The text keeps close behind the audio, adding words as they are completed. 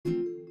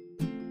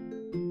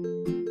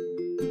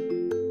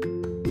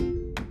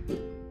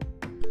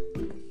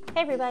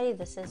Hey everybody,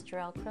 this is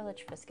Jarrell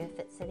Krillich, Frisco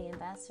Fit City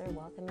Ambassador,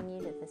 welcoming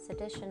you to this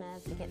edition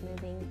of the Get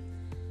Moving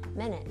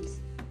Minute.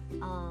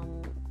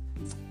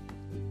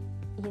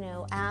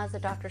 As a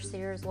Dr.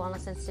 Sears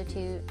Wellness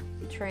Institute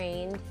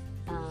trained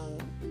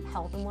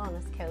health and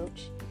wellness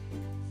coach,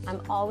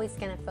 I'm always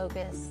going to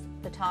focus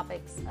the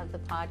topics of the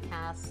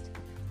podcast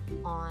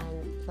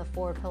on the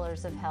 4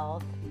 pillars of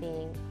health,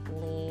 being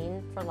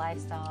lean for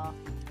lifestyle,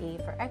 E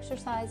for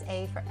exercise,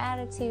 A for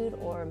attitude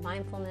or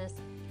mindfulness,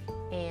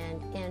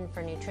 and N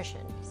for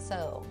nutrition.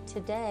 So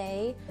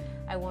today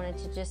I wanted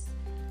to just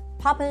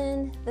pop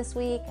in this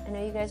week. I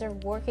know you guys are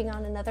working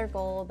on another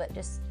goal, but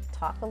just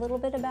talk a little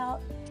bit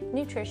about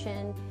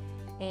nutrition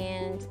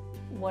and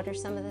what are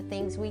some of the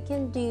things we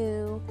can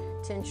do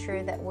to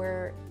ensure that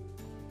we're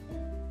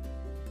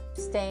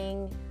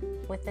staying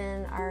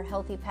within our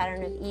healthy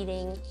pattern of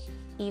eating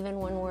even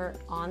when we're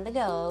on the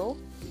go.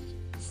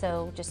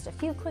 So just a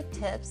few quick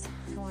tips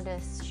I want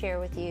to share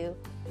with you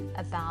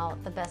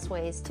about the best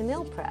ways to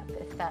meal prep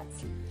if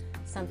that's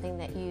something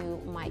that you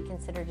might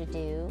consider to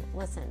do.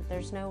 Listen,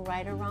 there's no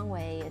right or wrong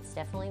way. It's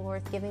definitely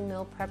worth giving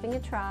meal prepping a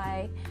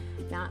try.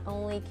 Not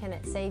only can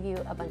it save you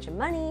a bunch of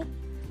money,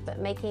 but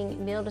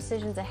making meal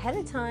decisions ahead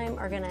of time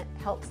are going to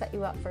help set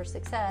you up for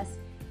success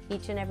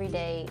each and every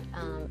day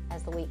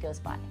as the week goes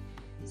by.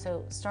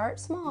 So start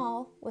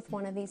small with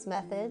one of these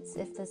methods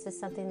if this is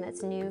something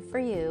that's new for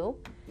you.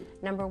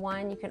 Number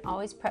 1, you can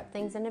always prep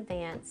things in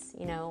advance.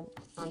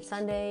 On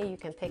Sunday you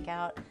can pick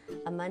out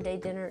a Monday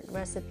dinner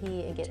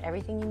recipe and get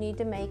everything you need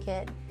to make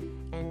it.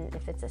 And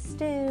if it's a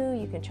stew,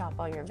 you can chop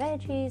all your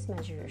veggies,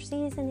 measure your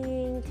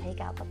seasoning,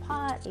 take out the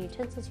pot, the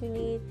utensils you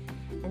need,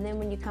 and then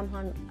when you come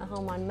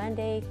home on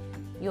Monday,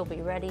 you'll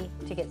be ready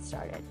to get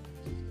started.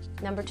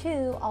 Number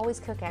 2, always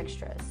cook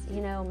extras.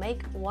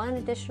 Make one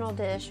additional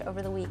dish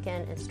over the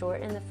weekend and store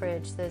it in the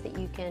fridge so that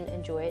you can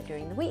enjoy it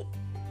during the week.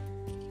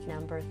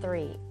 Number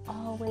 3,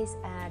 always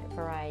add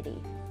variety.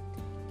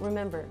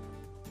 Remember,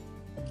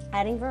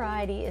 adding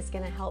variety is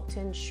going to help to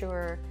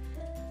ensure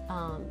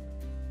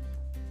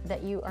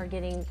that you are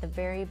getting the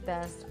very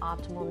best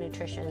optimal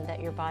nutrition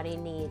that your body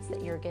needs,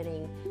 that you're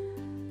getting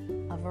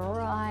a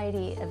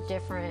variety of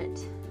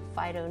different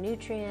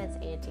phytonutrients,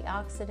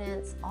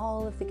 antioxidants,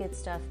 all of the good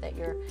stuff that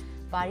your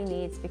body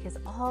needs, because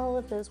all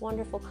of those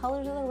wonderful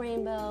colors of the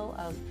rainbow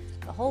of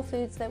the whole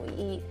foods that we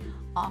eat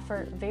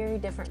offer very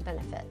different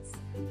benefits.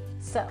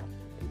 So,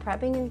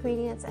 prepping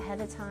ingredients ahead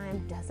of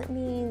time doesn't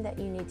mean that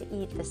you need to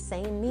eat the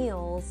same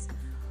meals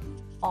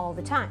all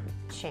the time.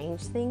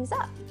 Change things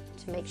up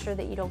to make sure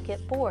that you don't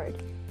get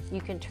bored. You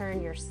can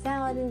turn your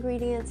salad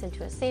ingredients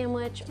into a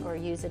sandwich or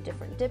use a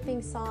different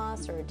dipping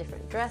sauce or a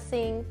different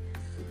dressing.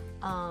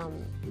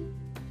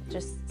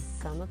 Just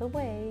some of the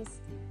ways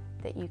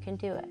that you can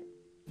do it.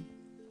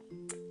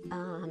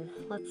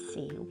 Let's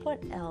see,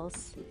 what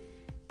else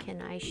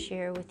can I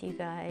share with you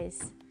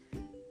guys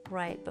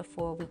right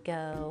before we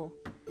go?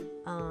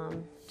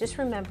 Just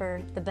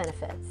remember the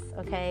benefits,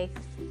 okay?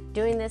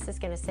 Doing this is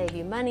going to save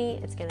you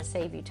money, it's going to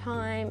save you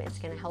time, it's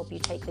going to help you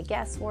take the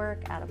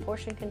guesswork out of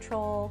portion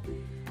control.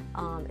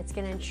 It's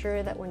going to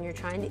ensure that when you're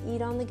trying to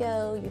eat on the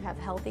go, you have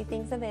healthy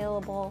things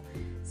available,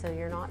 so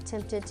you're not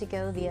tempted to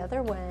go the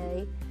other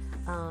way.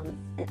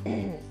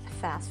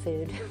 Fast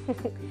food.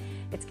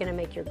 It's going to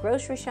make your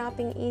grocery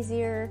shopping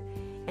easier,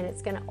 and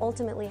it's going to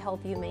ultimately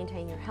help you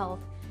maintain your health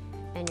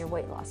and your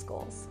weight loss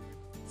goals.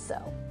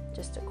 So,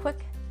 just a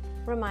quick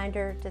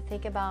reminder to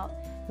think about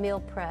meal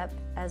prep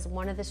as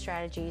one of the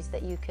strategies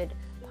that you could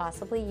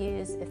possibly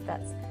use if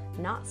that's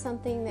not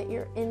something that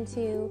you're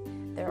into.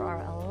 There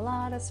are a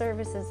lot of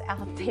services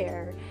out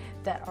there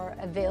that are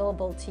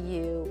available to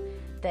you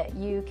that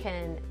you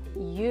can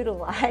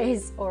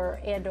utilize or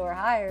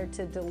hire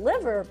to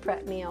deliver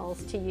prep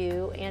meals to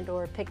you and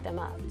or pick them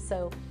up.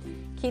 So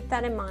keep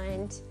that in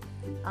mind,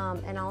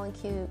 and I'll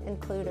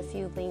include a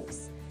few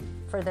links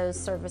for those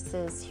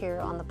services here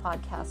on the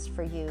podcast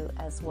for you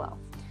as well.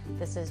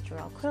 This is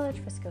Jarrell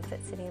Krillich, Frisco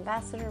Fit City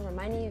Ambassador,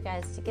 reminding you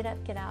guys to get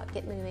up, get out,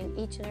 get moving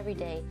each and every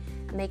day.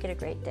 Make it a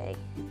great day.